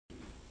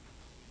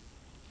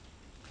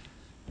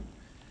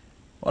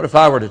What if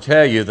I were to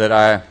tell you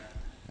that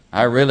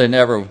I really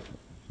never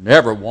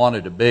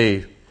wanted to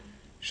be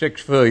 6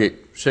 foot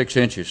 6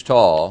 inches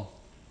tall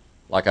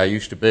like I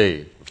used to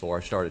be before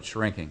I started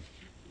shrinking,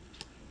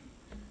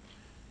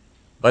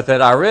 but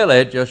that I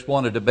really just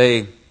wanted to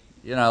be,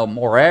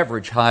 more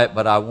average height,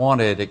 but I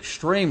wanted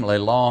extremely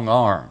long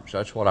arms.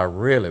 That's what I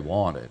really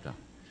wanted.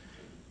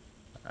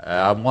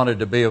 I wanted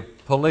to be a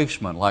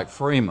policeman like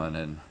Freeman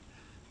and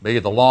be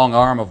the long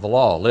arm of the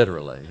law,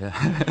 literally.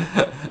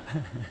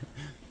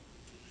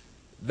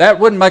 That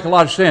wouldn't make a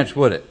lot of sense,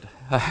 would it?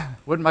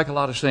 Wouldn't make a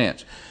lot of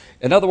sense.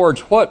 In other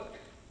words, what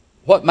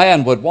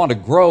man would want to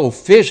grow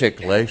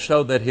physically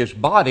so that his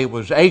body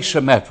was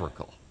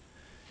asymmetrical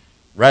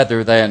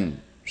rather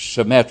than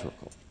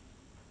symmetrical?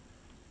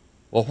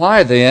 Well,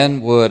 why then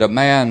would a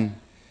man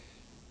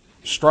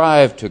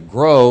strive to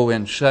grow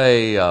in,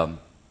 say,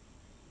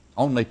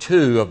 only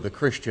 2 of the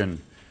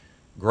Christian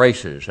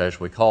graces, as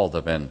we call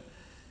them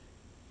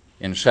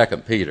in 2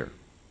 Peter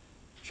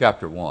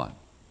chapter 1,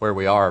 where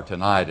we are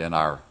tonight in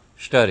our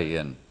study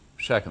in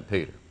 2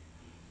 Peter?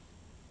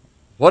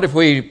 What if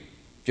we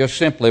just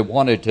simply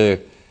wanted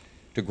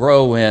to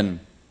grow in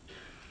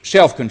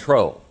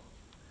self-control?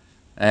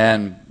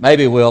 And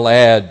maybe we'll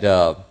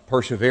add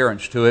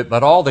perseverance to it,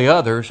 but all the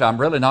others I'm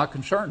really not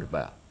concerned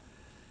about.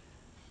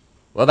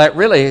 Well, that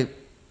really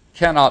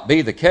cannot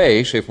be the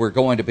case if we're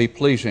going to be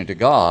pleasing to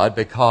God,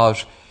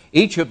 because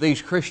each of these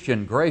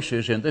Christian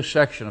graces in this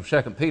section of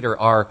 2 Peter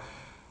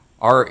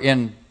are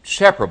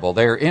inseparable.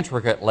 They're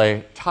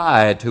intricately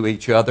tied to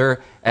each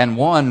other, and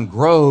one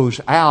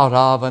grows out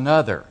of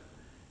another.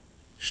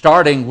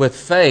 Starting with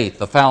faith,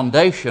 the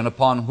foundation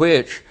upon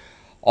which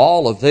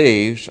all of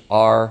these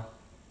are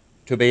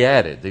to be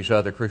added, these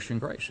other Christian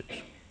graces.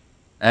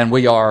 And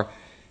we are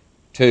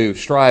to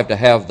strive to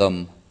have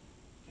them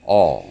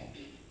all.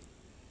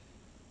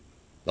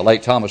 The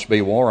late Thomas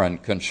B. Warren,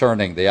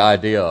 concerning the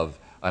idea of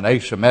an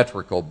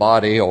asymmetrical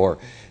body, or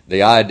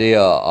the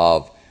idea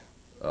of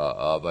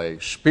a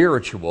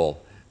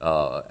spiritual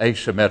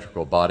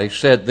asymmetrical body,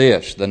 said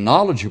this: "The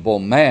knowledgeable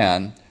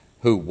man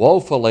who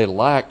woefully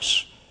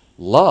lacks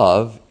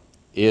love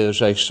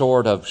is a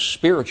sort of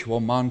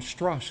spiritual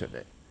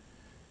monstrosity."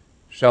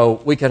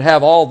 So we could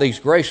have all these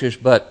graces,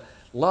 but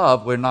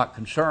love we're not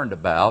concerned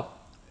about,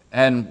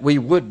 and we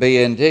would be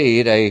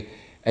indeed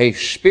a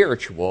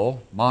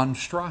spiritual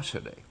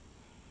monstrosity.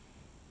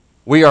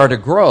 We are to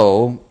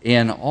grow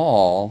in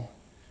all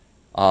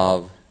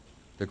of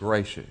the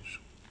graces.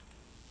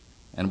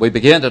 And we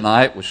begin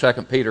tonight with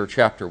 2 Peter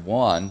chapter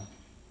 1,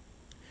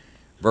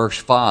 verse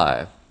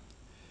 5,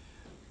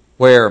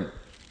 where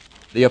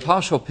the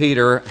Apostle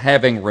Peter,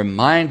 having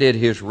reminded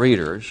his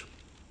readers,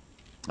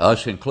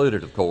 us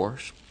included of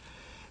course,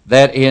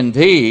 that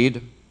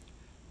indeed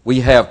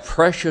we have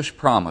precious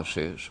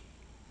promises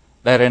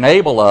that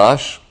enable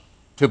us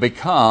to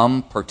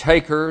become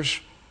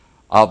partakers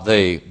of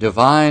the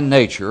divine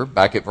nature,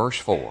 back at verse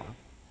 4,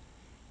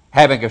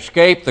 having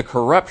escaped the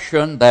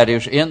corruption that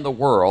is in the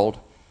world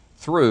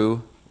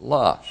through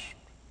lust.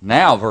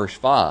 Now, verse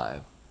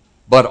 5,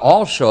 but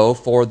also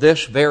for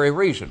this very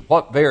reason.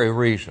 What very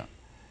reason?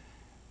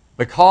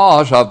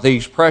 Because of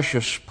these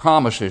precious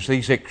promises,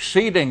 these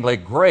exceedingly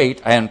great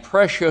and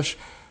precious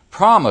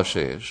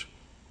promises,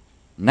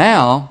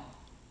 now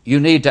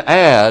you need to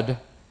add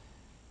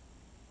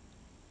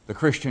the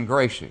Christian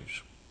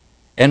graces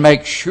and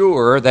make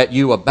sure that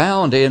you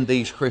abound in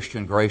these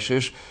Christian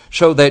graces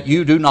so that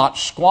you do not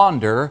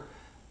squander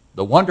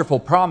the wonderful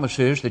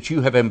promises that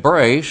you have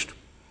embraced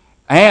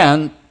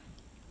and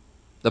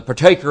the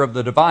partaker of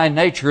the divine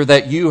nature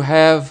that you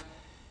have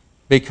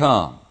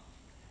become.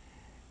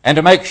 And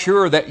to make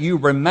sure that you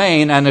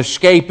remain an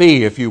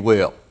escapee, if you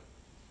will,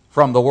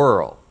 from the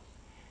world,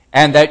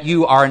 and that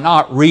you are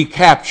not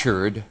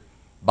recaptured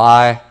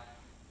by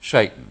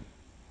Satan.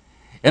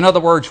 In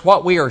other words,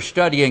 what we are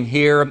studying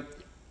here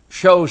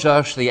shows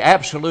us the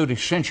absolute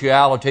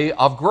essentiality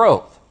of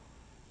growth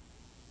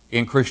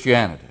in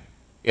Christianity,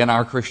 in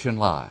our Christian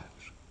lives.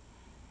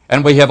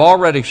 And we have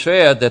already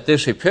said that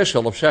this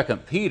epistle of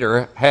 2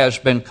 Peter has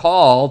been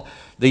called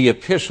the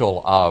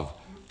epistle of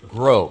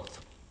growth.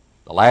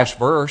 The last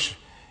verse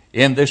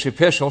in this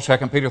epistle,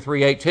 2 Peter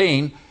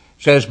 3:18,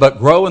 says, "But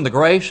grow in the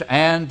grace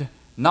and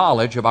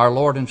knowledge of our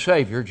Lord and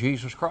Savior,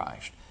 Jesus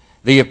Christ."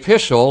 The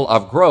epistle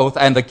of growth,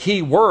 and the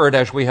key word,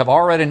 as we have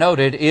already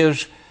noted,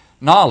 is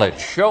knowledge,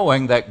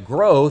 showing that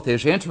growth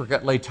is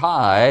intricately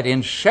tied,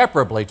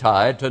 inseparably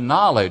tied to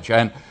knowledge.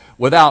 And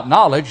without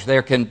knowledge,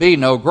 there can be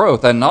no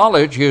growth. And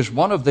knowledge is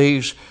one of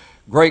these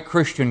great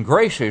Christian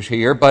graces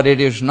here, but it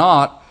is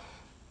not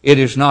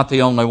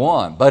the only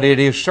one. But it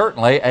is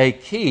certainly a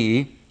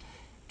key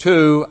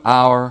to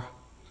our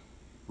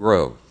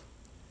growth.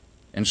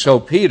 And so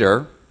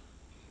Peter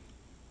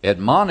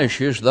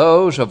admonishes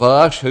those of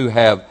us who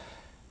have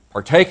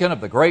partaken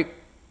of the great,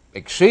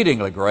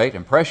 exceedingly great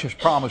and precious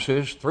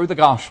promises through the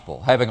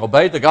gospel, having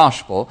obeyed the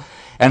gospel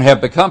and have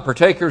become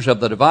partakers of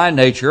the divine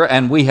nature,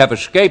 and we have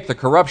escaped the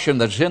corruption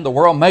that's in the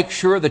world. Make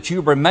sure that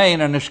you remain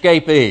an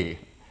escapee.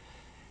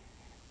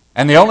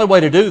 And the only way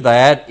to do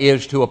that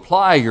is to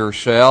apply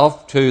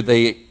yourself to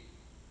the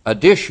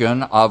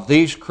addition of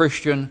these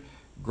Christian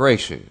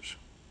graces.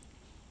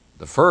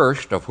 The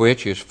first of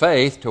which is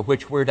faith, to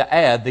which we're to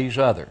add these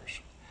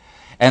others.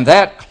 And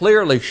that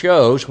clearly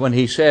shows when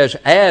he says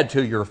add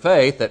to your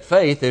faith, that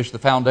faith is the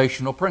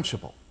foundational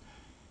principle.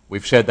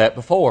 We've said that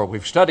before.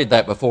 We've studied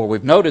that before.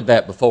 We've noted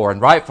that before,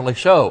 and rightfully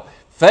so.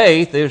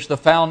 Faith is the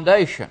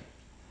foundation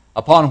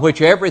upon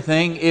which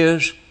everything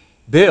is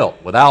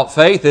built. Without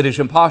faith, it is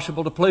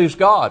impossible to please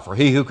God. For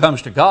he who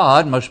comes to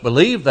God must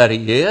believe that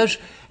he is,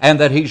 and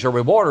that he's a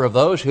rewarder of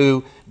those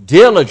who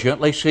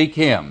diligently seek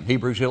him.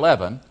 Hebrews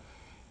 11,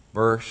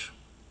 verse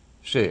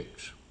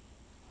 6.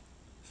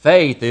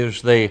 Faith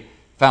is the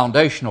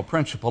foundational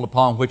principle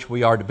upon which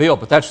we are to build.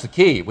 But that's the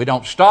key. We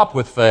don't stop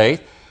with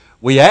faith.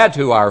 We add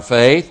to our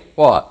faith,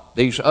 what?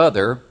 These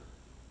other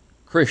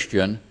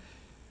Christian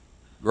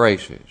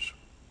graces.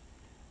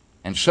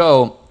 And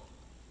so,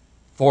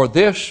 for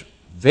this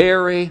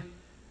very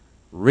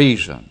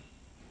reason,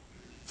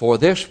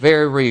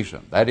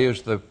 that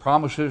is the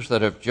promises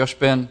that have just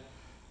been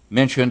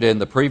mentioned in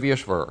the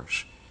previous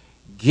verse,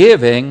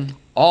 giving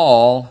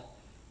all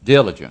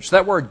diligence.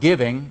 That word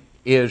giving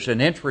is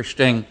an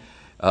interesting,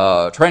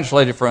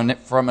 translated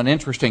from an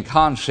interesting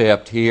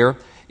concept here.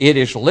 It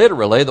is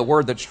literally, the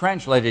word that's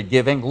translated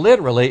giving,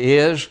 literally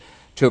is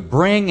to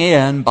bring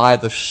in by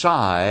the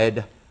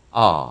side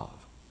of.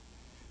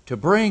 To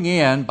bring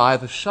in by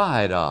the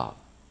side of.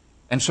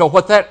 And so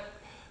what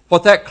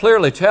that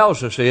clearly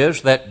tells us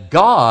is that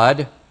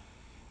God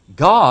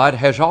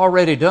has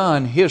already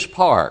done his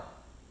part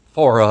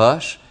for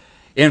us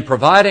in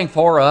providing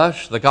for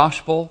us the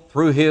gospel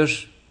through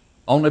his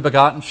only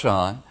begotten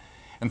Son,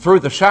 and through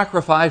the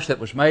sacrifice that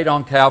was made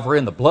on Calvary,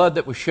 and the blood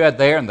that was shed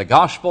there, and the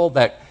gospel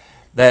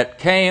that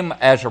came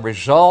as a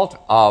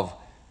result of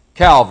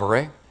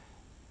Calvary,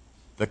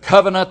 the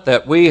covenant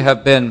that we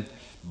have been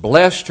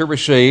blessed to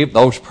receive,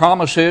 those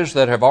promises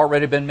that have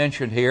already been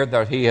mentioned here,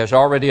 that he has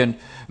already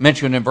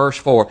mentioned in verse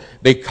 4.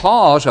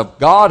 Because of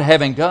God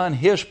having done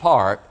his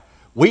part,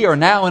 we are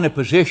now in a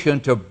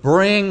position to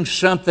bring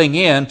something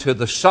in to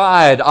the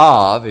side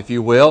of, if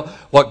you will,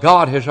 what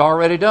God has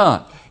already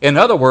done. In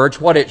other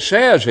words, what it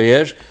says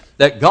is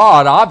that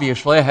God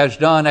obviously has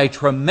done a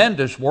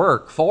tremendous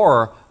work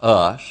for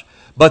us,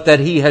 but that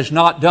he has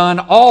not done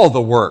all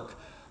the work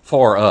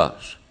for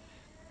us.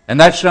 And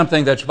that's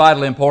something that's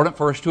vitally important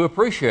for us to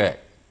appreciate.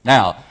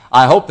 Now,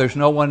 I hope there's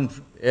no one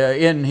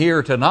in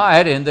here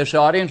tonight in this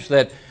audience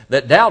that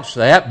doubts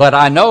that, but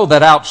I know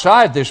that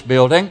outside this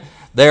building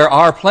there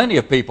are plenty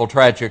of people,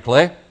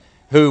 tragically,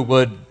 who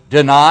would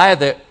deny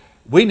that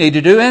we need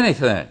to do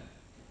anything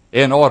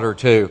in order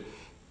to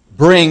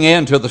bring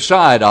into the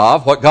side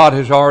of what God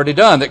has already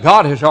done, that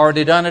God has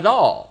already done it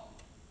all,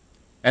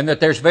 and that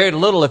there's very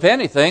little, if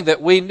anything,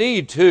 that we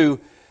need to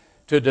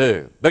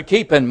do. But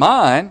keep in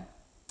mind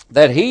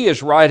that he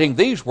is writing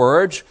these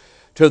words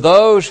to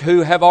those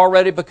who have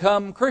already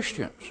become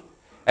Christians,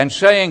 and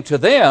saying to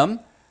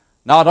them,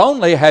 not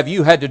only have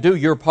you had to do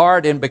your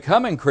part in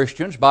becoming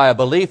Christians by a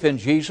belief in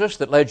Jesus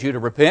that led you to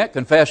repent,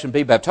 confess, and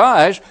be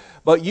baptized,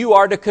 but you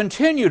are to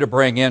continue to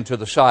bring into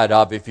the side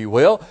of, if you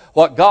will,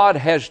 what God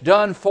has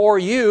done for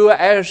you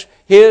as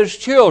his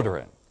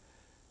children.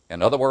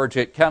 In other words,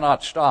 it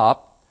cannot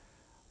stop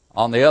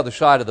on the other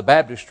side of the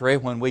baptistry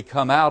when we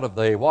come out of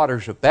the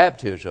waters of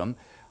baptism.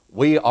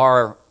 We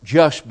are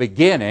just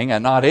beginning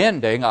and not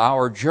ending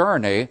our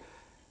journey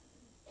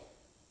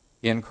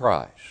in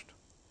Christ.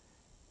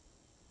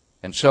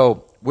 And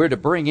so we're to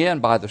bring in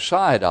by the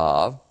side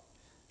of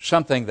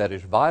something that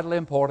is vitally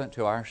important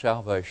to our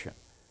salvation.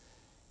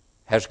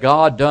 Has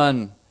God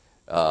done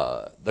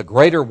the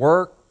greater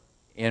work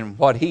in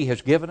what he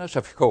has given us?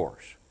 Of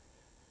course.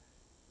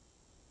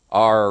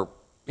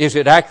 Is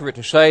it accurate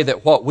to say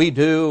that what we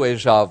do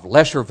is of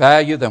lesser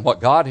value than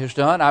what God has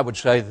done? I would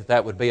say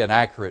that would be an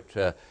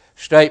accurate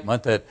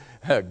statement, that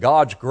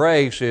God's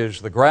grace is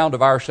the ground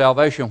of our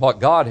salvation. What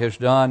God has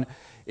done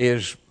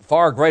is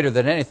far greater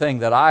than anything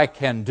that I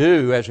can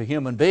do as a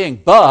human being.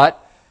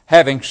 But,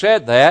 having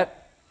said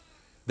that,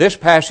 this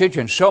passage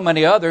and so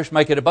many others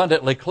make it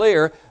abundantly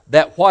clear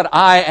that what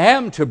I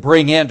am to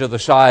bring into the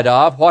side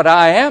of, what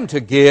I am to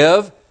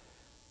give,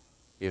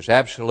 is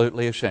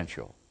absolutely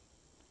essential.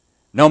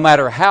 No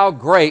matter how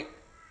great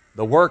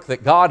the work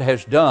that God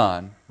has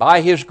done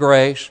by his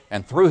grace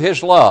and through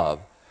his love,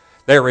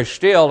 there is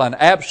still an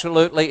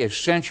absolutely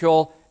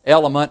essential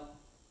element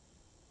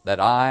that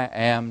I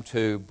am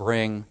to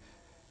bring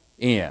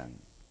in.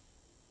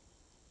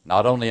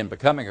 Not only in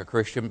becoming a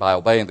Christian by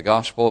obeying the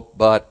gospel,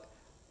 but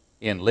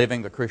in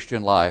living the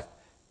Christian life,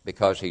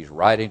 because he's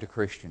writing to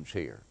Christians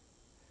here.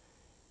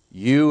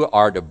 You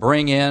are to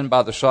bring in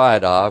by the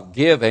side of,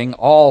 giving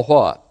all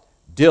what?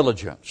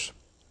 Diligence.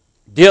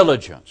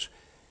 Diligence.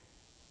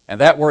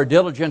 And that word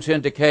diligence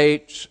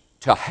indicates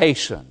to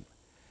hasten.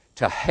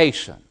 To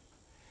hasten.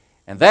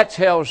 And that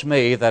tells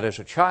me that as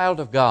a child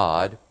of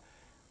God,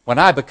 when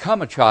I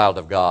become a child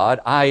of God,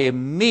 I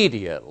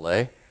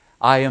immediately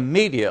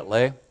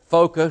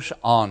focus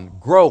on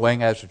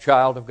growing as a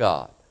child of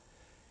God.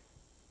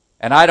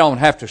 And I don't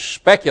have to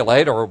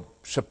speculate or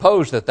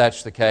suppose that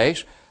that's the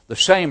case. The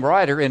same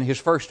writer in his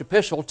first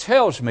epistle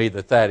tells me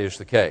that that is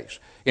the case.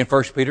 In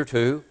 1 Peter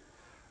 2,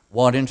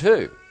 1 and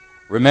 2.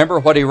 Remember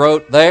what he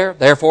wrote there?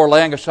 Therefore,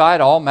 laying aside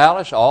all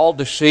malice, all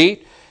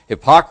deceit,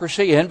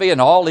 hypocrisy, envy,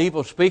 and all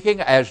evil speaking,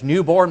 as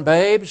newborn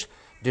babes,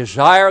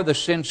 desire the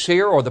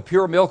sincere or the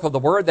pure milk of the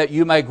Word, that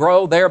you may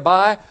grow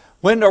thereby.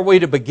 When are we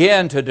to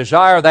begin to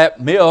desire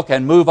that milk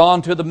and move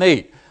on to the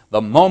meat?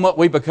 The moment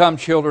we become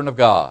children of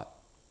God.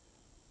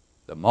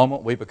 The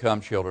moment we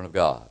become children of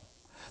God.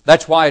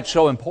 That's why it's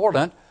so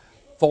important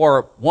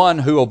for one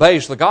who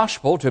obeys the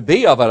gospel to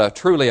be of a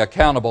truly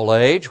accountable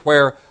age,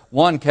 where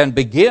one can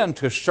begin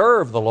to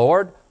serve the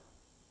Lord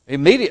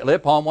immediately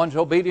upon one's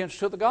obedience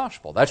to the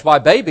gospel. That's why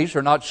babies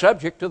are not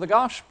subject to the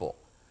gospel.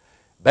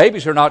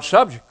 Babies are not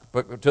subject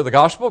to the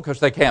gospel because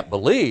they can't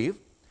believe,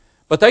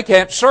 but they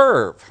can't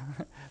serve.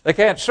 They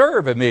can't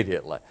serve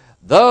immediately.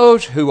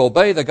 Those who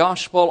obey the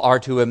gospel are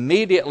to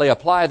immediately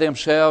apply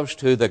themselves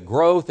to the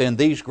growth in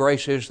these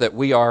graces that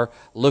we are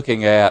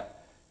looking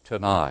at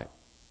tonight.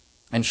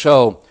 And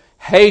so,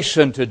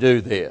 hasten to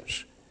do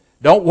this.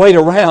 Don't wait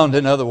around,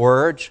 in other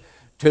words,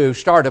 to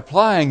start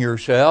applying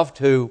yourself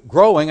to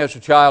growing as a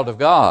child of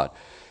God.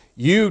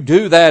 You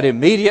do that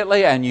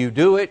immediately, and you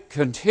do it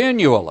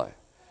continually.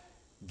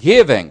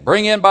 Giving,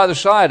 bring in by the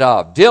side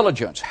of,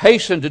 diligence,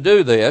 hasten to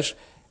do this.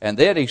 And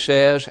then he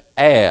says,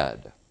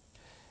 add.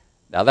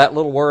 Now that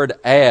little word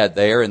add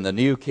there in the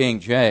New King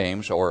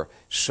James, or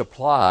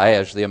supply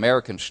as the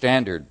American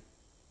Standard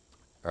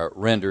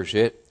renders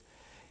it,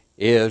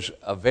 is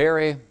a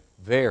very,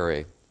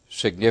 very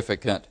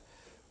significant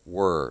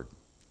word.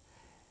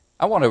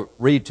 I want to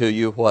read to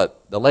you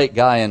what the late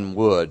Guyan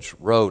Woods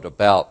wrote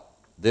about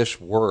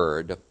this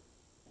word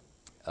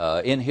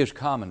in his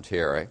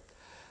commentary.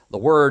 The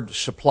word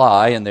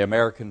supply in the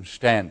American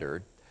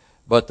Standard,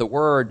 but the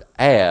word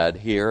add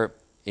here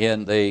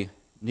in the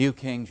New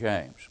King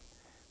James.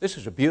 This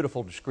is a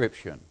beautiful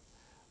description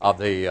of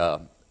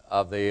the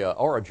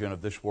origin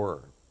of this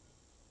word.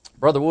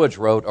 Brother Woods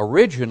wrote,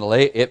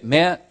 originally it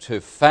meant to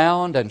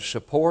found and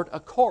support a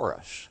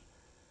chorus,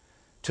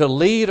 to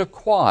lead a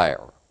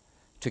choir,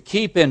 to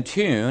keep in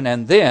tune,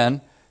 and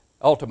then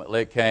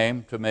ultimately it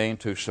came to mean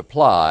to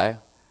supply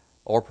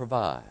or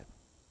provide.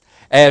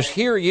 As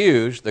here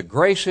used, the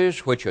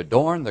graces which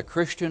adorn the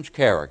Christian's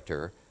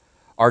character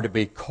are to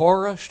be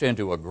chorused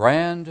into a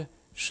grand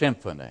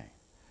symphony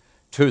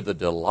to the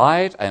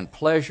delight and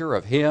pleasure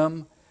of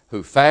Him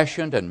who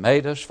fashioned and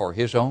made us for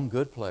His own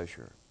good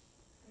pleasure.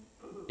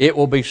 It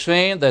will be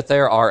seen that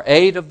there are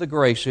 8 of the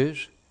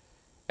graces,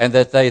 and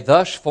that they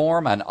thus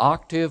form an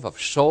octave of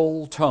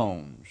soul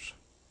tones.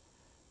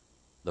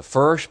 The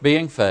first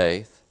being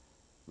faith,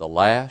 the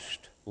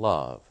last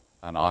love,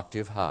 an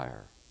octave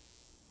higher.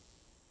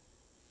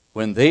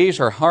 When these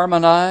are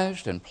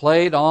harmonized and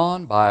played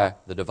on by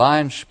the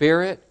divine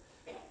Spirit,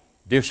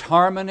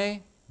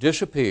 disharmony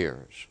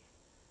disappears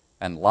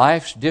and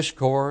life's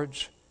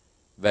discords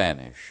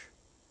vanish.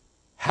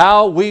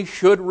 How we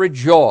should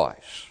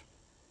rejoice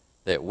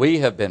that we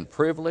have been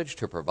privileged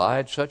to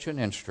provide such an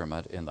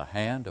instrument in the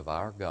hand of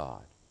our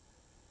God.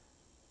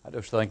 I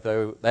just think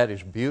that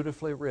is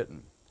beautifully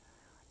written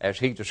as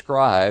he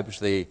describes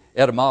the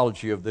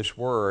etymology of this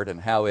word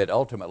and how it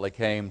ultimately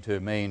came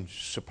to mean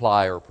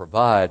supply or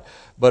provide,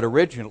 but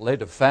originally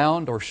to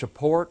found or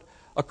support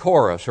a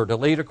chorus or to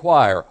lead a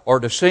choir or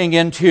to sing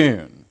in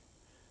tune.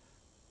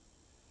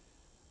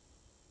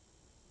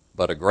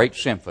 But a great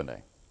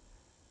symphony.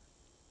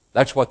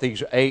 That's what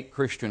these 8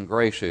 Christian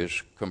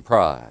graces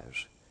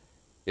comprise.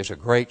 It's a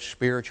great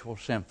spiritual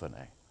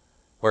symphony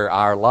where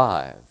our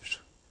lives,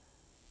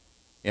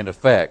 in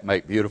effect,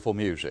 make beautiful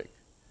music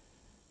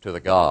to the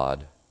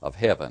God of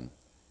heaven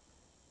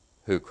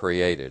who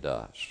created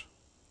us.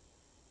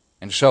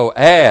 And so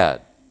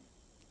add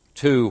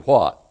to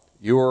what?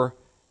 Your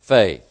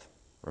faith.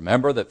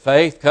 Remember that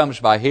faith comes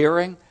by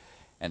hearing,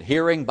 and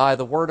hearing by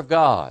the Word of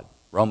God.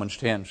 Romans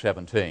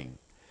 10:17.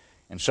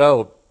 And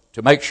so,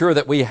 to make sure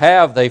that we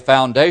have the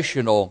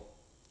foundational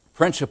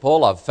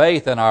principle of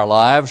faith in our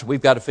lives,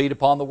 we've got to feed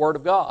upon the Word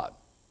of God.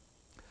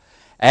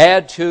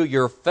 Add to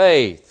your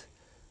faith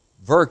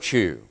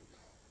virtue.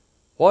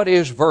 What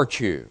is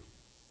virtue?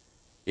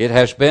 It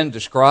has been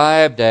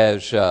described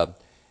as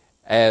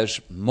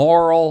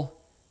moral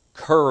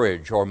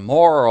courage or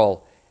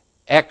moral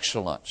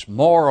excellence,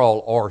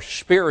 moral or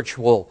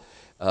spiritual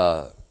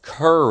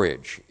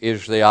courage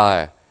is the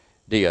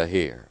idea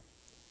here.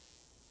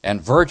 And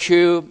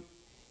virtue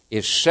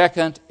is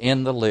second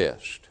in the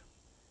list.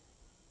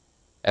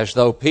 As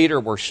though Peter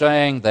were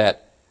saying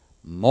that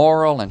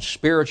moral and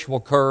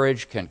spiritual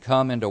courage can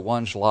come into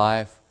one's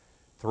life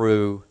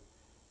through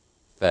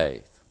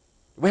faith.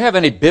 Do we have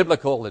any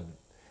biblical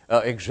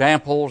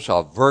examples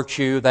of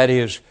virtue, that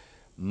is,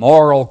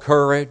 moral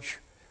courage,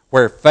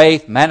 where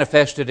faith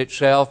manifested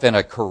itself in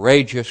a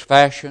courageous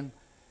fashion?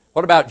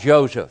 What about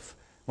Joseph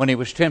when he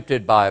was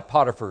tempted by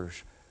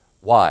Potiphar's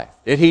wife?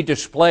 Did he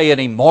display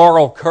any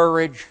moral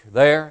courage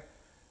there?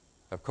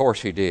 Of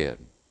course he did.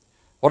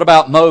 What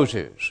about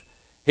Moses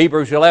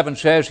Hebrews 11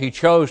 says he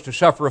chose to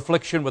suffer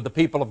affliction with the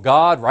people of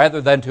God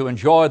rather than to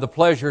enjoy the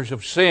pleasures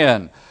of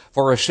sin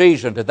for a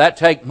season. Did that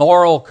take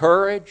moral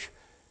courage?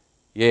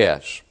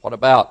 Yes. What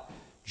about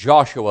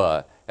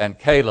Joshua and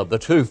Caleb, the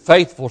two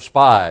faithful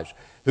spies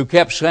who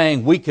kept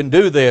saying, we can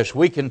do this,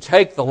 we can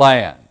take the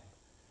land,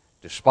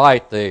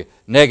 despite the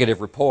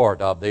negative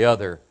report of the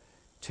other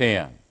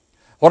 10?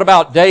 What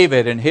about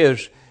David and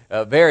his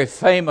very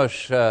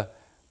famous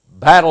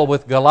battle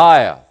with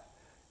Goliath,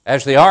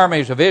 as the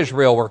armies of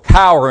Israel were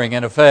cowering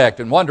in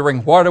effect and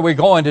wondering, what are we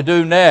going to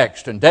do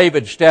next? And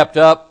David stepped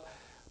up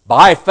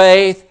by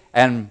faith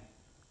and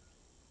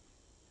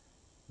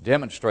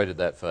demonstrated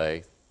that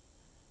faith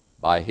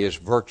by his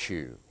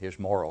virtue, his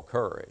moral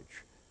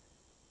courage,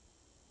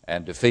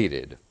 and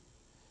defeated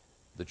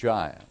the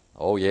giant.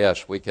 Oh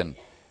yes, we can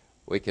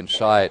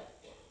cite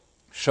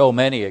so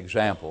many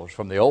examples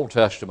from the Old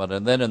Testament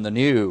and then in the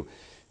New.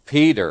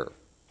 Peter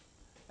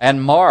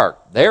and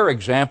Mark, they're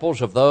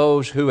examples of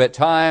those who at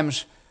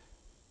times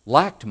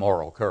lacked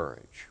moral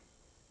courage.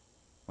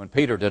 When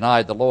Peter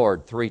denied the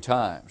Lord 3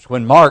 times,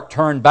 when Mark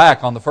turned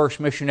back on the first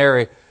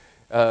missionary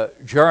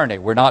journey,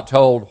 we're not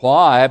told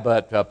why,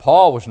 but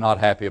Paul was not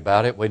happy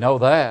about it, we know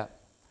that.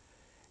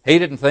 He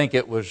didn't think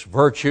it was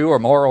virtue or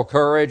moral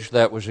courage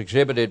that was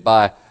exhibited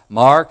by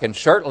Mark, and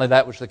certainly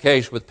that was the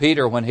case with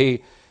Peter when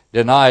he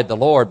denied the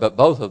Lord, but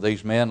both of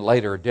these men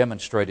later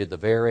demonstrated the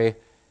very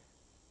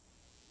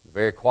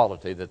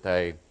quality that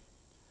they,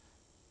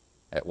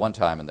 at one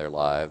time in their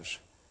lives,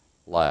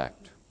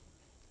 lacked.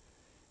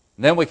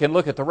 And then we can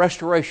look at the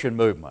Restoration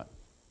movement,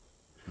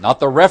 not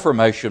the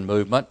Reformation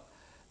movement.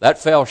 That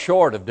fell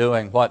short of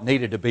doing what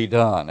needed to be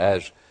done,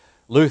 as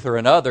Luther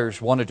and others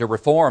wanted to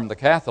reform the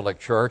Catholic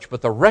Church,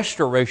 but the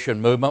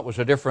Restoration movement was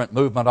a different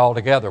movement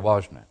altogether,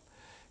 wasn't it?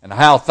 And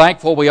how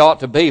thankful we ought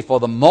to be for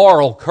the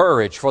moral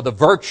courage, for the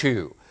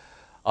virtue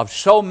of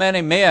so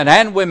many men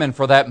and women,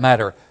 for that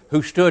matter,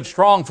 who stood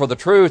strong for the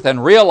truth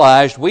and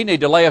realized we need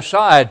to lay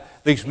aside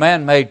these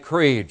man-made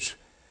creeds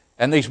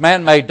and these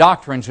man-made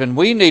doctrines, and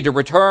we need to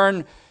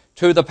return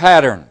to the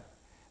pattern.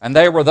 And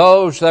there were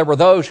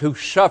those who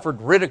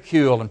suffered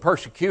ridicule and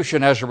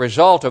persecution as a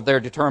result of their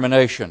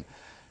determination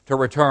to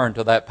return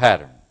to that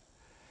pattern.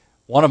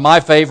 One of my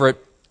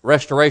favorite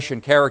Restoration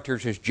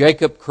characters is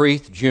Jacob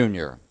Creeth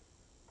Jr.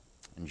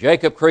 And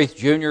Jacob Creeth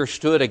Jr.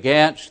 stood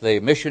against the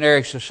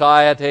missionary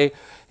society.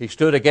 He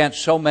stood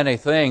against so many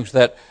things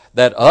that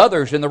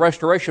others in the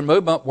Restoration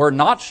movement were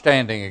not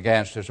standing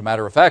against, as a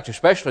matter of fact,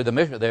 especially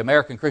the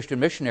American Christian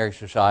Missionary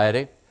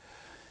Society.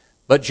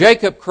 But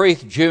Jacob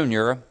Creeth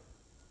Jr.,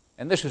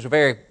 and this is a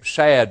very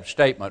sad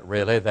statement,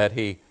 really, that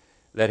he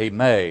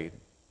made,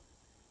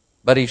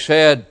 but he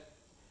said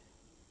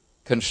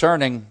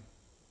concerning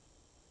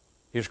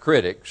his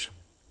critics,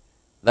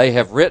 "They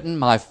have written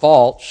my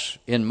faults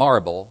in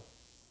marble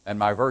and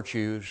my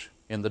virtues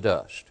in the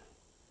dust."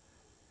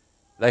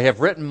 They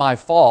have written my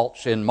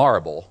faults in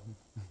marble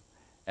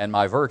and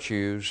my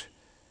virtues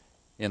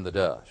in the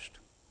dust.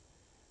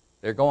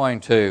 They're going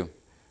to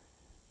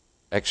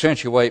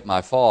accentuate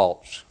my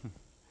faults,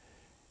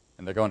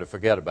 and they're going to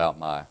forget about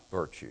my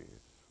virtues.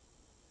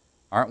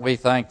 Aren't we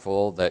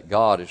thankful that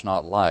God is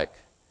not like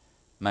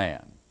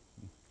man?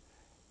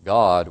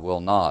 God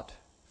will not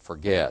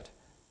forget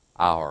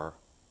our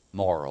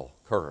moral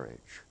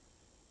courage.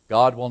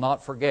 God will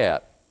not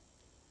forget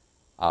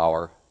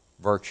our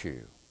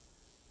virtue,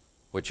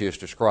 which is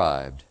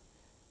described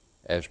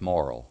as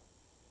moral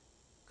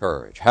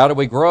courage. How do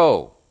we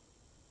grow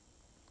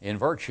in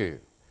virtue?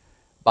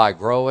 By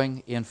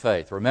growing in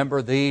faith.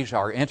 Remember, these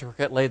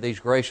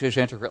graces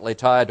intricately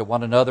tied to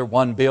one another.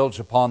 One builds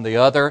upon the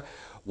other.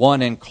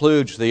 One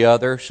includes the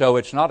other. So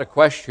it's not a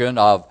question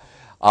of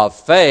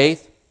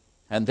faith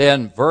and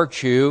then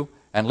virtue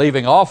and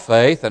leaving off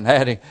faith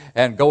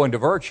and going to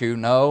virtue.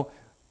 No,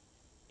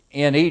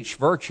 in each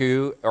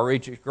virtue or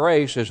each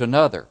grace is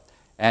another.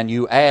 And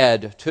you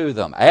add to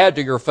them. Add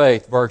to your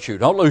faith virtue.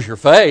 Don't lose your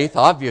faith,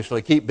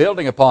 obviously. Keep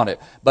building upon it.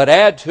 But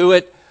add to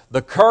it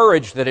the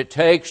courage that it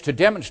takes to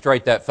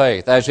demonstrate that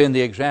faith, as in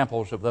the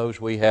examples of those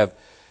we have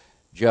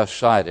just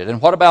cited.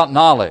 And what about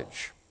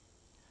knowledge?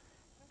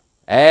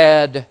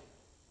 Add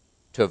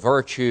to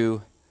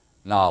virtue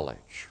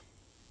knowledge.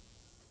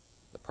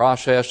 The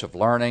process of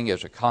learning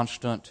is a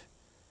constant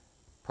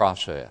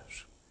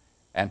process.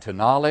 And to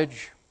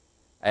knowledge,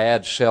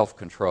 add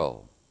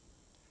self-control.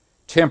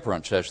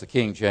 Temperance, as the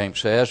King James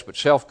says, but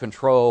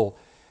self-control,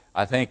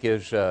 I think,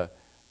 is a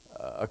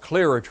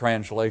clearer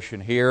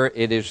translation here.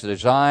 It is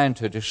designed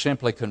to just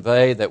simply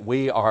convey that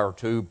we are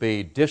to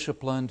be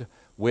disciplined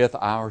with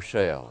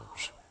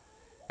ourselves.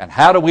 And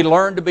how do we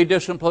learn to be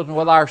disciplined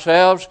with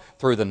ourselves?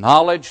 Through the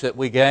knowledge that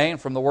we gain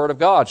from the Word of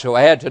God. So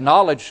add to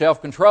knowledge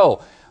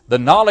self-control. The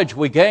knowledge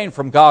we gain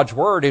from God's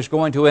Word is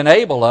going to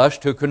enable us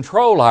to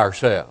control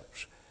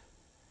ourselves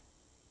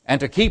and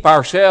to keep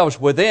ourselves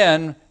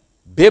within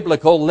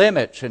biblical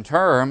limits in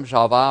terms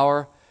of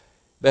our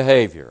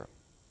behavior.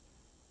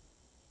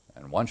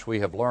 And once we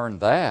have learned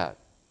that,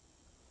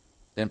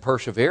 then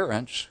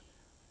perseverance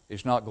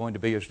is not going to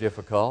be as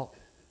difficult.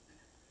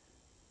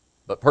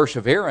 But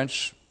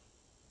perseverance,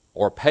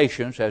 or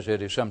patience as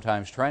it is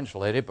sometimes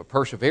translated, but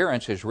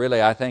perseverance is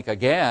really, I think,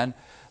 again,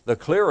 the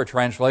clearer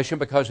translation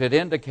because it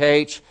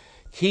indicates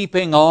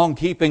keeping on,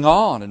 keeping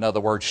on. In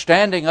other words,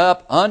 standing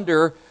up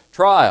under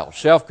trials.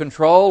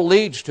 Self-control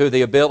leads to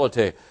the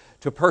ability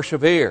to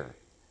persevere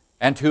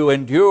and to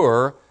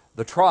endure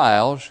the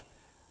trials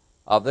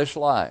of this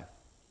life.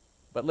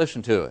 But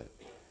listen to it.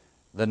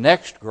 The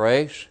next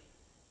grace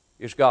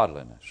is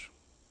godliness.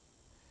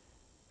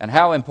 And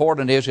how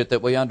important is it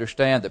that we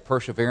understand that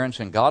perseverance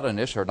and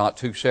godliness are not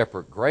two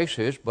separate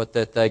graces, but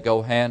that they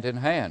go hand in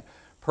hand?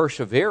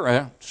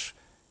 Perseverance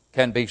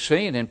can be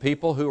seen in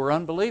people who are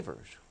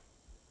unbelievers.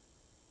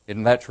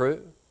 Isn't that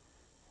true?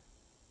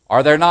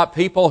 Are there not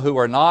people who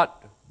are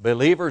not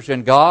believers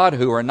in God,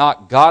 who are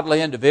not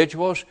godly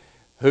individuals,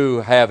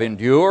 who have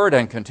endured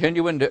and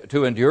continue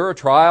to endure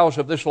trials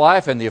of this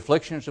life and the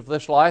afflictions of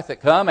this life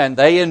that come, and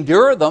they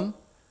endure them,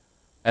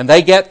 and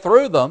they get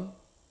through them?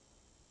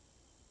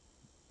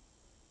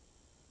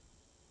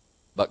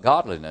 But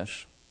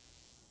godliness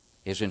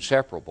is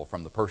inseparable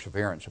from the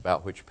perseverance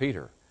about which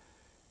Peter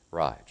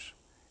writes.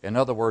 In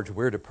other words,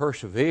 we're to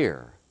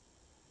persevere.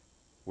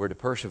 We're to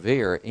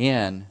persevere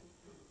in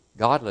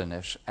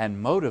godliness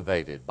and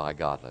motivated by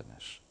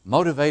godliness.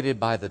 Motivated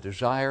by the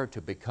desire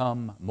to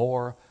become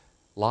more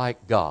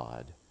like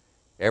God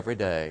every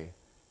day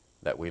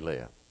that we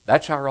live.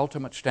 That's our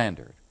ultimate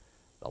standard.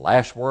 The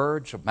last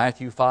words of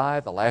Matthew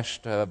 5, the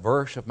last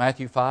verse of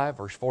Matthew 5,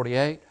 verse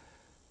 48,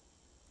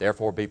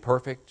 therefore be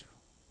perfect,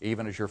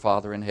 even as your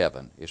Father in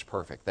heaven is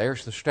perfect.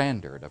 There's the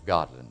standard of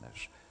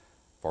godliness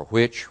for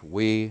which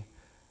we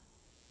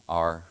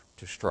are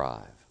to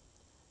strive.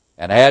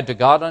 And add to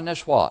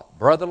godliness what?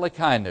 Brotherly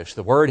kindness.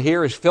 The word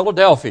here is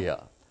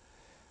Philadelphia.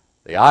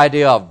 The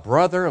idea of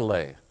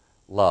brotherly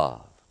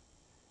love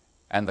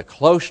and the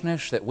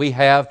closeness that we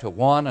have to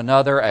one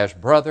another as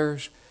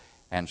brothers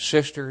and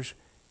sisters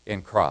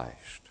in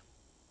Christ.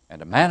 And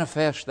to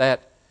manifest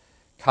that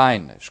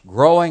kindness,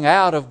 growing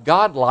out of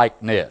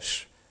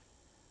godlikeness,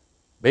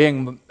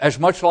 being as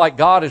much like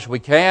God as we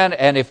can.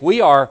 And if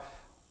we are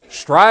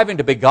striving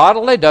to be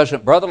godly,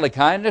 doesn't brotherly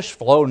kindness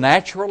flow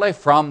naturally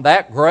from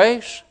that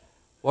grace?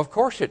 Well, of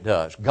course it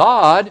does.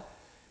 God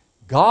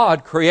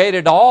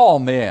created all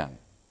men.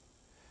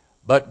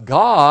 But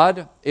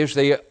God is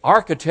the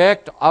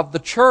architect of the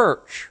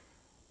church,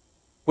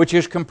 which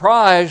is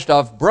comprised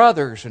of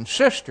brothers and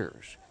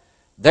sisters.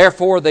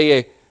 Therefore,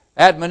 the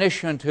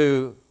admonition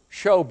to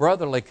show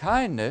brotherly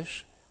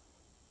kindness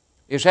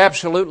is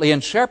absolutely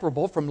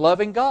inseparable from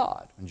loving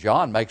God. And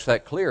John makes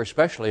that clear,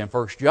 especially in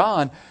 1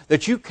 John,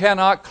 that you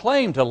cannot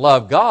claim to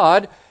love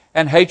God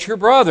and hate your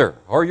brother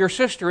or your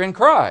sister in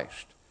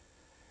Christ.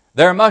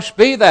 There must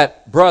be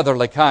that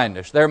brotherly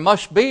kindness. There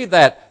must be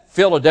that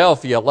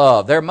Philadelphia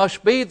love. There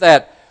must be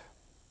that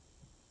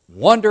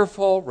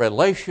wonderful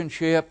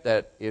relationship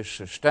that is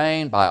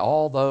sustained by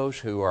all those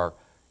who are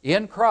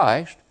in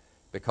Christ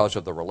because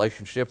of the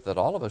relationship that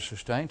all of us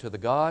sustain to the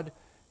God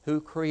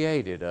who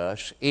created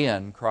us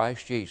in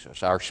Christ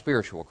Jesus, our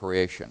spiritual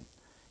creation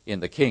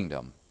in the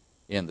kingdom,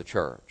 in the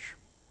church.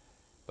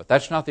 But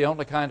that's not the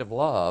only kind of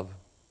love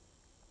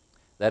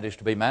that is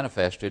to be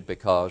manifested,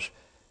 because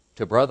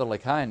to brotherly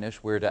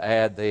kindness we're to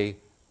add the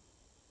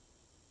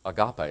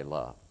agape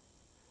love.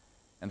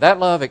 And that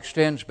love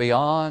extends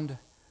beyond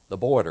the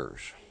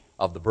borders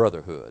of the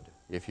brotherhood,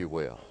 if you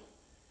will.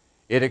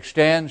 It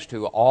extends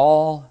to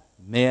all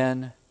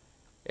men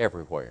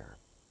everywhere,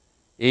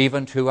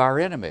 even to our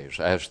enemies,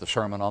 as the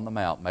Sermon on the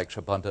Mount makes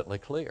abundantly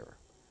clear.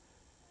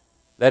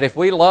 That if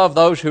we love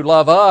those who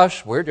love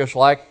us, we're just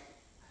like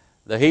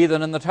the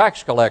heathen and the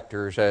tax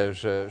collectors, as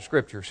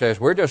Scripture says.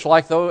 We're just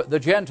like the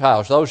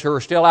Gentiles, those who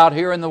are still out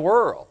here in the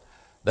world.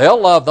 They'll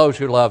love those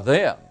who love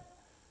them.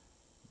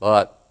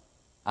 But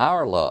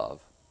our love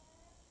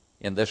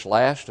in this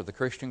last of the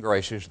Christian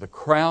graces, the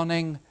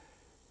crowning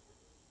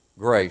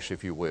grace,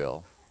 if you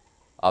will,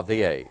 of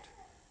the 8,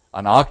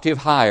 an octave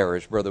higher,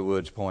 as Brother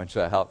Woods points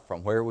out,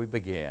 from where we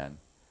began,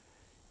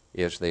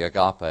 is the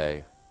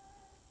agape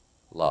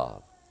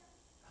love.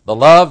 The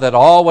love that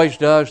always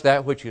does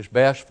that which is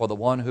best for the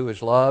one who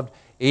is loved.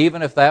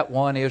 Even if that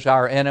one is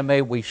our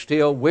enemy, we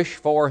still wish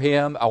for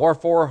him or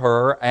for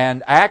her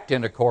and act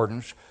in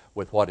accordance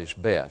with what is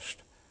best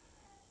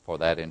for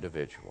that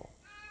individual.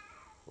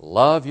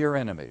 Love your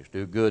enemies.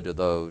 Do good to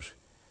those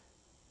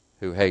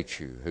who hate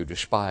you, who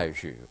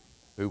despise you,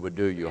 who would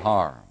do you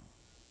harm.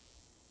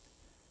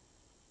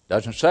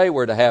 Doesn't say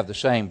we're to have the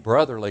same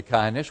brotherly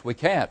kindness. We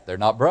can't. They're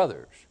not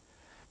brothers.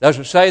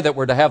 Doesn't say that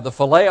we're to have the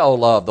phileo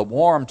love, the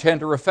warm,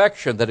 tender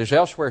affection that is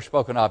elsewhere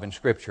spoken of in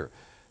Scripture.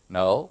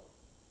 No,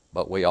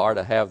 but we are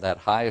to have that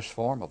highest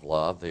form of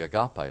love, the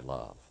agape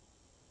love.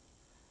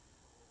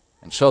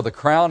 And so the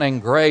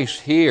crowning grace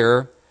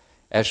here,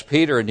 as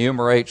Peter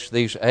enumerates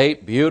these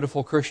 8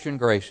 beautiful Christian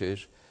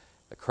graces,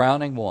 the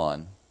crowning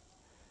one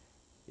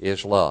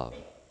is love.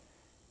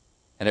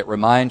 And it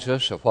reminds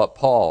us of what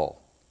Paul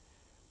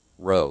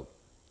wrote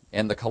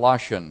in the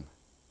Colossian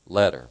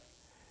letter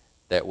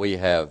that we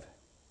have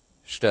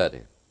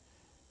studied.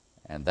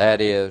 and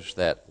that is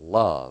that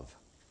love,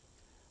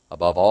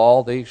 above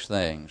all these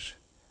things,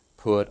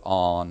 put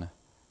on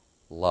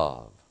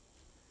love,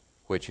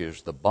 which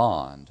is the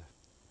bond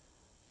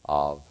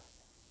of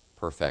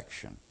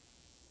perfection.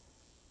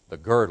 The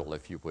girdle,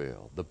 if you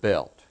will, the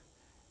belt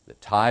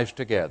that ties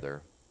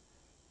together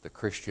the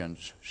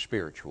Christian's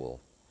spiritual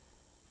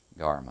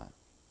garment.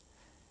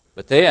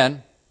 But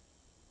then,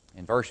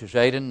 in verses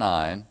 8 and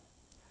 9,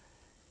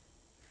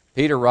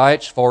 Peter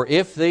writes, "For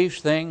if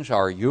these things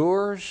are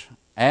yours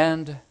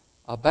and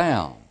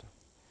abound,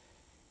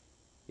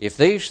 if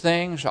these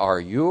things are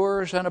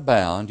yours and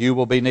abound, you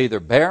will be neither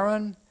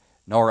barren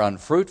nor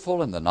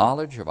unfruitful in the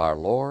knowledge of our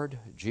Lord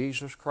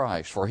Jesus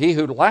Christ. For he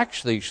who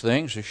lacks these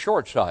things is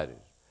short-sighted,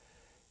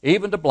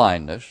 even to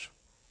blindness,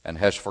 and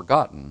has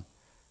forgotten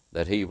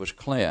that he was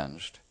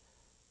cleansed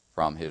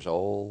from his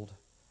old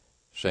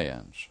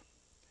sins."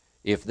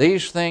 If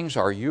these things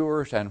are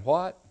yours and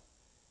what?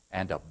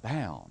 And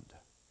abound.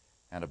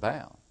 And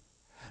abound.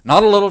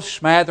 Not a little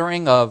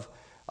smattering of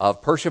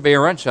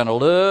perseverance and a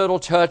little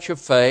touch of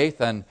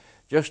faith and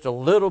just a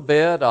little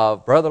bit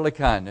of brotherly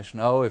kindness.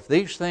 No, if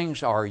these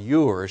things are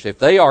yours, if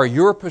they are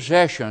your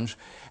possessions,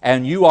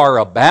 and you are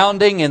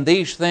abounding in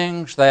these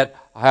things that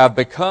have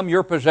become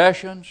your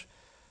possessions,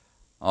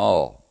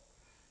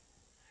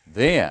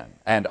 then,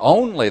 and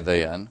only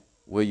then,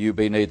 will you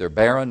be neither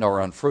barren nor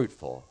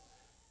unfruitful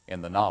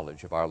in the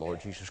knowledge of our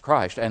Lord Jesus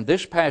Christ. And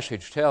this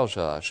passage tells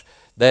us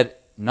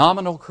that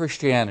nominal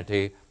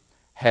Christianity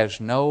has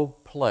no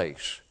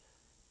place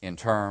in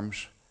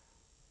terms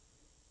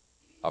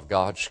of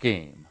God's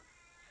scheme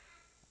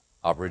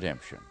of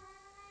redemption.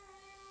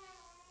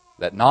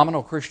 That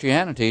nominal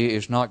Christianity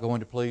is not going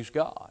to please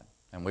God.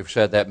 And we've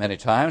said that many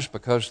times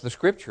because the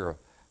Scripture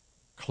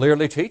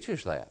clearly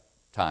teaches that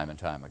time and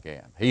time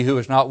again. He who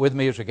is not with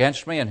me is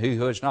against me, and he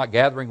who is not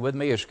gathering with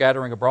me is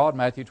scattering abroad,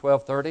 Matthew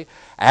 12:30.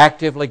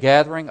 Actively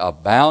gathering,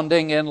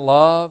 abounding in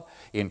love,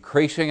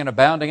 increasing and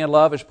abounding in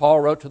love, as Paul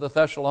wrote to the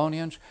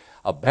Thessalonians.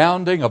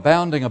 Abounding,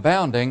 abounding,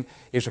 abounding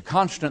is a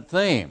constant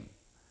theme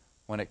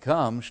when it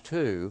comes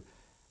to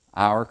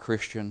our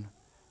Christian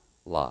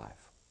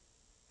life.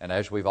 And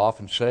as we've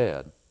often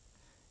said,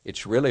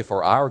 it's really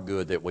for our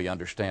good that we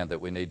understand that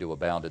we need to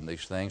abound in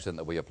these things and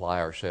that we apply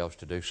ourselves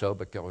to do so,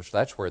 because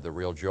that's where the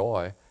real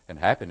joy and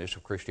happiness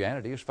of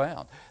Christianity is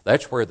found.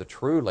 That's where the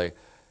truly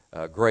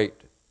great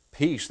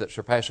peace that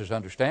surpasses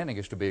understanding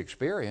is to be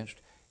experienced,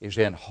 is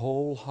in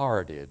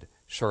wholehearted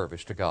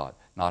service to God,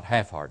 not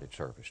half-hearted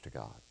service to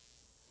God.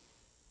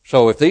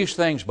 So if these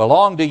things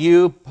belong to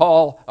you,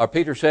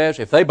 Peter says,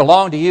 if they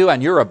belong to you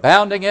and you're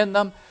abounding in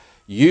them,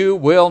 you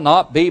will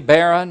not be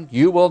barren,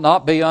 you will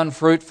not be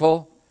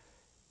unfruitful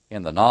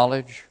in the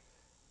knowledge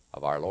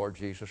of our Lord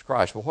Jesus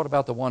Christ. But what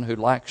about the one who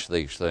lacks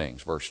these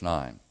things? Verse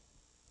 9.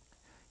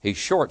 He's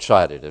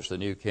short-sighted, as the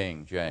New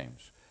King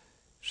James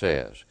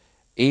says,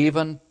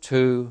 even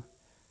to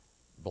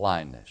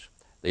blindness.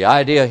 The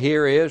idea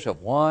here is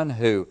of one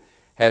who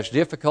has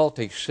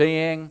difficulty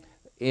seeing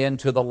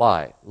into the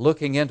light,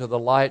 looking into the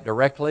light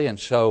directly, and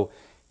so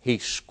he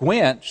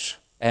squints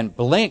and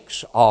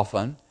blinks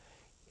often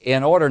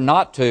in order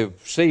not to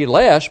see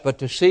less, but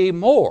to see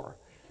more.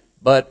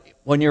 But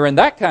when you're in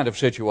that kind of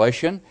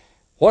situation,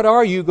 what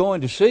are you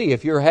going to see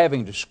if you're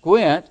having to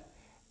squint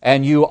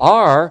and you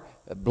are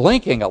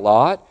blinking a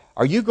lot?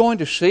 Are you going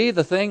to see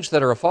the things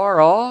that are afar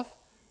off?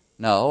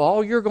 No,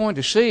 all you're going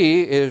to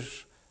see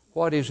is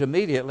what is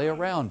immediately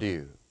around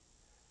you.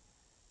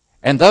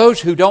 And those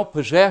who don't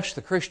possess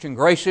the Christian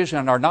graces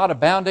and are not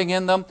abounding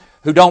in them,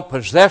 who don't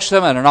possess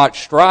them and are not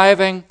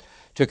striving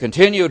to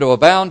continue to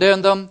abound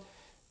in them,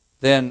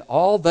 then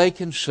all they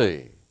can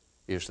see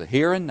is the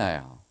here and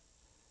now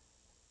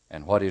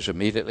and what is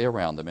immediately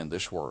around them in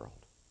this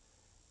world.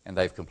 And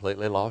they've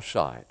completely lost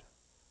sight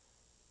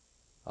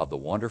of the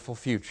wonderful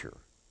future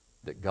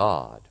that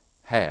God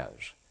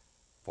has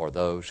for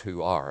those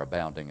who are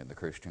abounding in the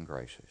Christian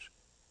graces.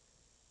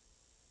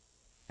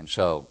 And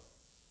so,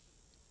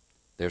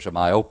 there's a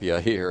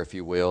myopia here, if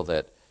you will,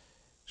 that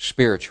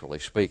spiritually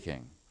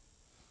speaking,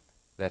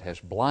 that has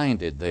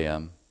blinded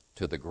them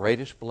to the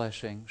greatest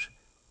blessings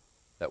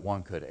that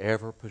one could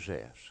ever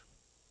possess,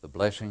 the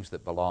blessings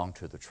that belong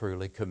to the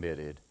truly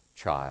committed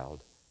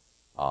child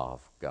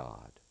of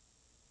God.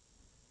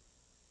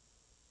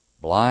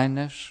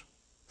 Blindness,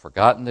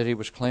 forgotten that he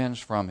was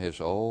cleansed from his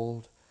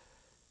old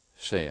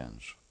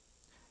sins.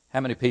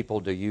 How many people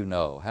do you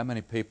know? How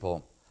many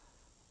people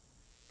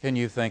can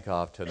you think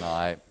of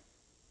tonight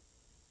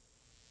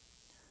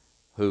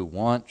who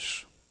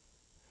once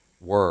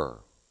were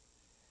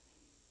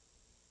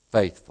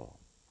faithful,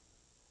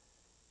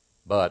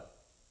 but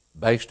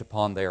based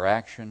upon their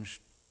actions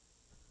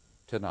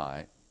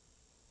tonight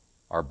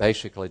are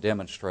basically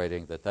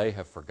demonstrating that they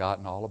have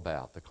forgotten all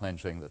about the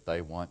cleansing that they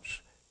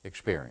once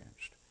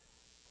experienced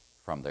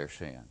from their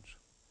sins?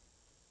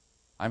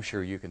 I'm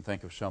sure you can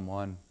think of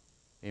someone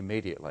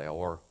immediately,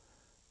 or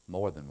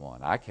more than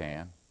one. I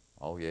can.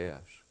 Oh,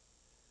 yes.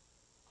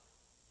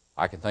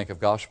 I can think of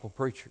gospel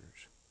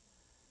preachers.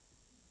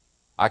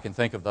 I can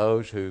think of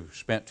those who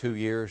spent 2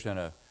 years in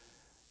a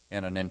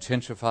in an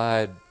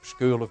intensified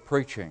school of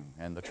preaching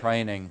and the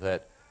training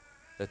that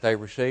they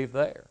received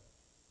there.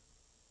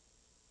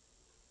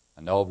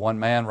 I know of one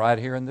man right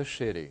here in this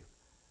city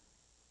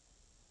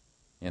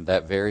in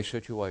that very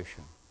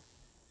situation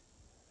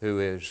who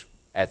is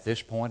at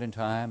this point in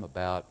time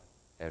about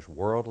as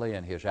worldly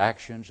in his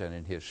actions and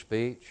in his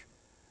speech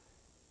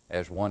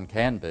as one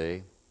can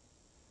be,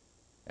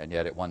 and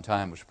yet at one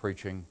time was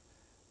preaching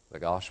the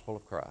gospel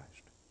of Christ.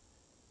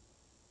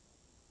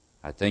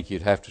 I think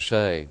you'd have to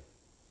say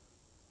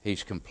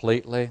he's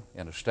completely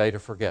in a state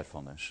of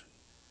forgetfulness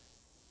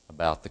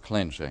about the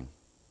cleansing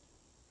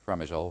from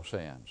his old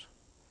sins.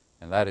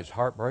 And that is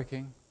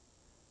heartbreaking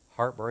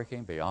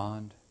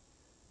beyond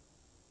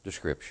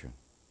description.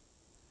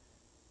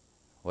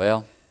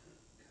 Well,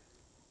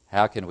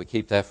 how can we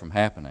keep that from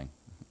happening?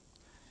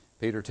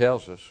 Peter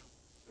tells us,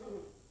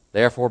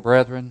 therefore,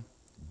 brethren,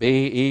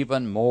 be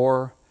even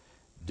more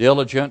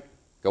diligent.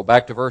 Go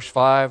back to verse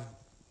 5.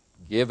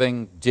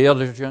 Giving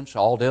diligence,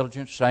 all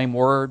diligence, same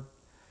word,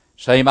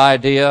 same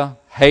idea.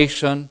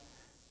 Hasten.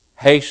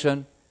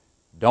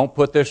 Don't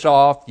put this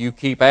off. You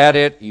keep at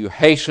it. You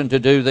hasten to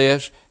do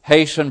this.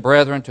 Hasten,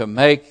 brethren, to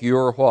make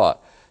your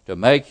what? To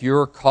make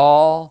your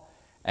call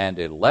and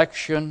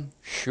election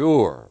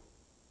sure.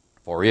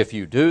 For if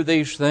you do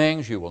these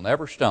things, you will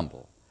never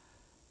stumble.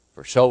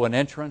 For so an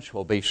entrance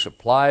will be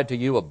supplied to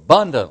you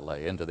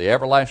abundantly into the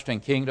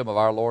everlasting kingdom of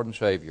our Lord and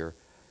Savior,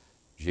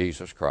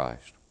 Jesus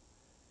Christ.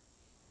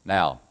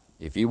 Now,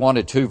 if you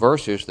wanted two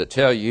verses that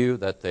tell you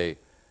that the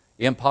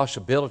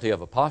impossibility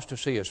of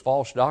apostasy is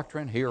false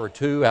doctrine, here are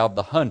two out of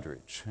the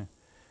hundreds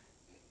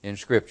in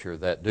Scripture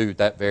that do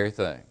that very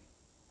thing.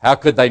 How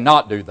could they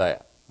not do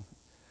that?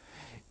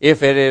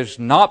 If it is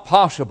not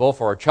possible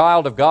for a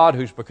child of God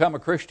who's become a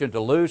Christian to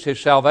lose his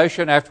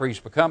salvation after he's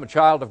become a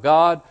child of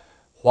God,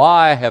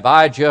 why have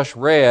I just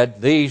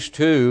read these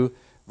two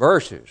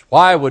verses?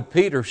 Why would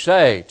Peter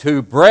say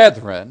to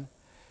brethren,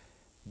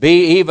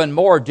 be even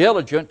more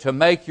diligent to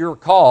make your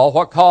call?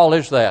 What call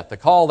is that? The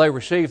call they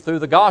received through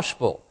the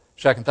gospel.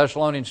 2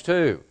 Thessalonians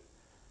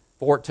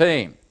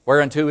 2:14,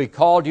 whereunto he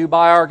called you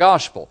by our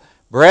gospel.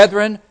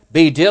 Brethren,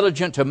 be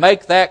diligent to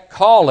make that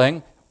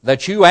calling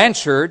that you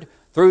answered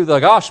through the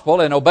gospel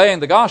and obeying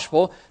the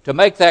gospel, to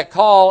make that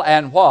call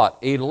and what?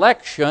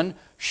 Election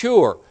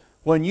sure.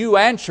 When you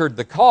answered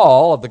the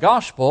call of the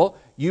gospel,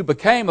 you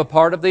became a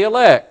part of the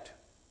elect.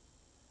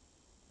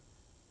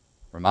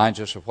 Reminds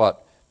us of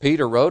what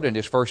Peter wrote in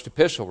his first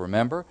epistle,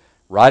 remember?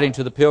 Writing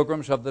to the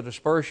pilgrims of the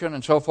dispersion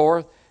and so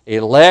forth.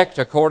 Elect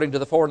according to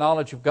the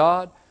foreknowledge of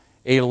God.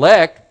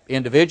 Elect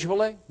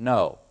individually?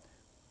 No.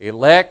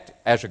 Elect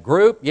as a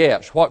group?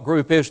 Yes. What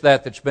group is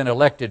that that's been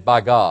elected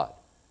by God?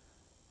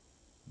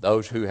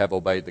 Those who have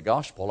obeyed the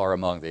gospel are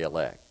among the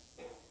elect.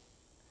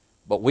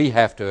 But we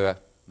have to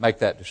make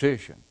that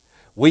decision.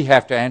 We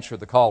have to answer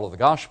the call of the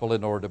gospel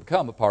in order to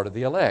become a part of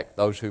the elect,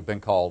 those who've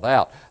been called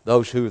out,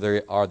 those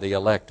who are the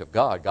elect of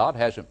God. God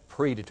hasn't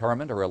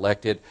predetermined or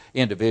elected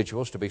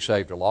individuals to be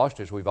saved or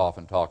lost, as we've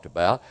often talked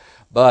about,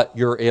 but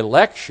your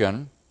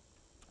election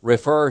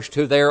refers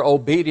to their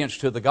obedience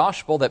to the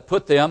gospel that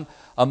put them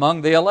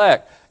among the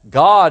elect.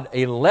 God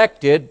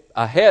elected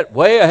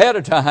way ahead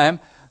of time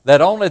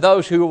that only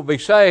those who will be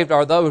saved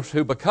are those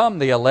who become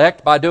the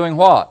elect by doing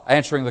what?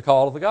 Answering the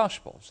call of the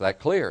gospel. It's that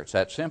clear. It's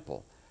that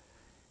simple.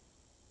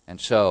 And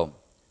so,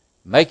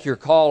 make your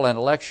call and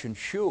election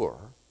sure,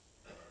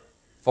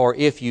 for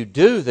if you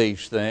do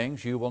these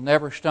things, you will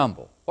never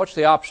stumble. What's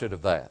the opposite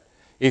of that?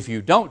 If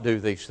you don't do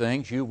these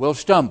things, you will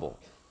stumble.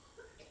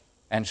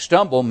 And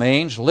stumble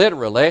means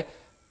literally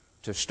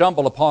to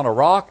stumble upon a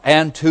rock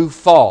and to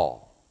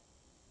fall.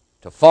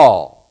 To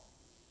fall.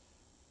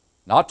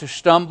 Not to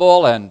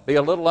stumble and be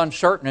a little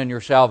uncertain in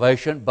your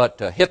salvation, but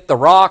to hit the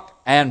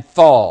rock and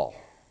fall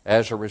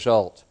as a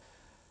result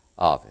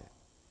of it.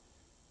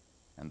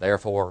 And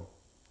therefore,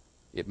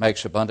 it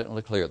makes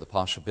abundantly clear the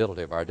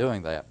possibility of our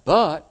doing that.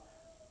 But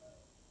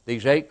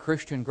these 8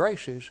 Christian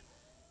graces,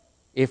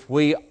 if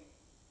we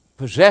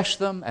possess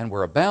them and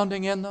we're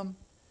abounding in them,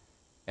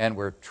 and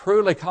we're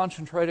truly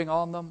concentrating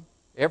on them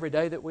every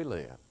day that we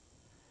live,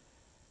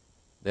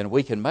 then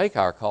we can make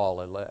our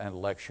call and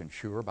election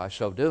sure by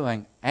so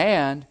doing.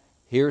 And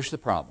here's the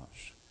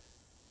promise.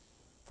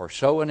 For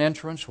so an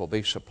entrance will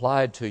be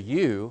supplied to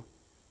you.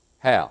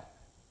 How?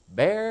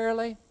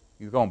 Barely.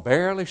 You're going to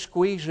barely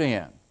squeeze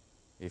in.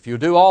 If you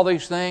do all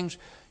these things,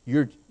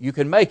 you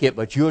can make it,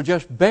 but you'll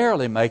just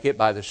barely make it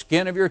by the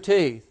skin of your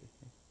teeth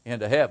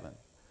into heaven.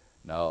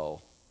 No,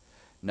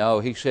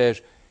 he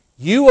says,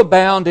 you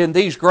abound in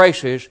these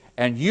graces,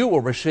 and you will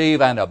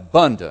receive an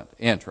abundant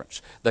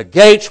entrance. The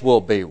gates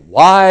will be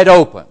wide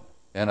open,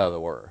 in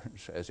other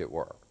words, as it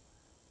were.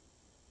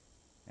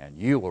 And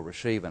you will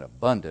receive an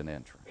abundant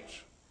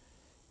entrance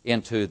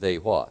into the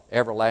what?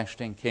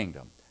 Everlasting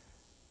kingdom.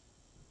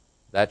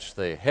 That's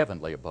the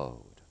heavenly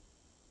abode.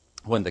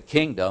 When the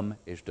kingdom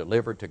is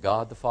delivered to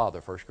God the Father,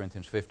 1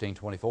 Corinthians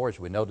 15:24, as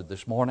we noted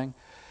this morning,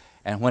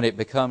 and when it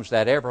becomes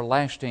that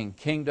everlasting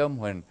kingdom,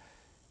 when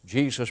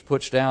Jesus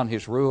puts down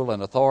his rule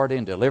and authority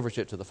and delivers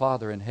it to the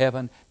Father in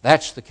heaven.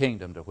 That's the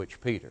kingdom to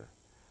which Peter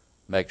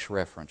makes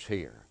reference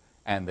here.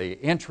 And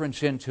the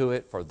entrance into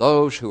it for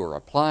those who are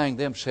applying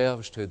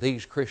themselves to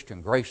these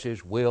Christian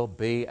graces will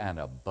be an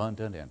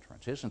abundant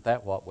entrance. Isn't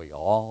that what we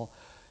all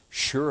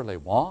surely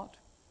want?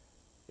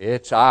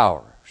 It's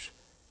ours.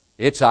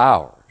 It's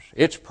ours.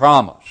 It's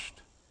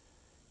promised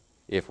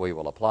if we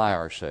will apply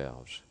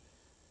ourselves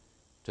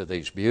to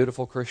these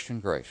beautiful Christian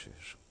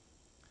graces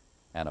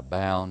and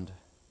abound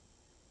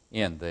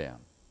in them.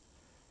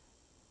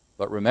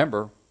 But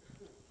remember,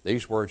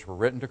 these words were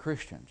written to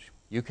Christians.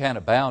 You can't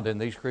abound in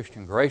these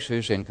Christian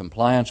graces in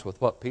compliance with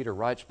what Peter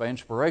writes by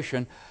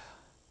inspiration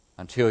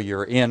until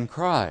you're in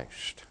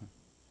Christ.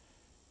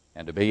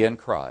 And to be in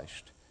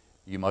Christ,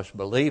 you must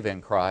believe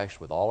in Christ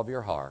with all of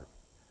your heart,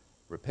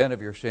 repent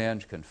of your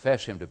sins,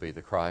 confess Him to be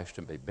the Christ,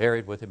 and be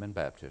buried with Him in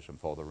baptism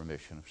for the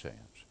remission of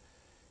sins.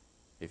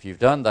 If you've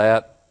done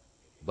that,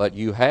 but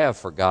you have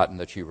forgotten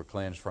that you were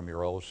cleansed from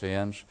your old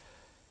sins,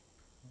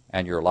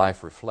 and your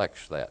life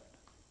reflects that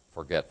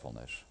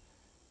forgetfulness,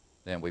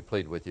 then we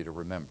plead with you to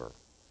remember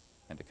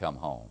and to come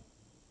home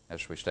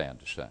as we stand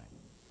to sing.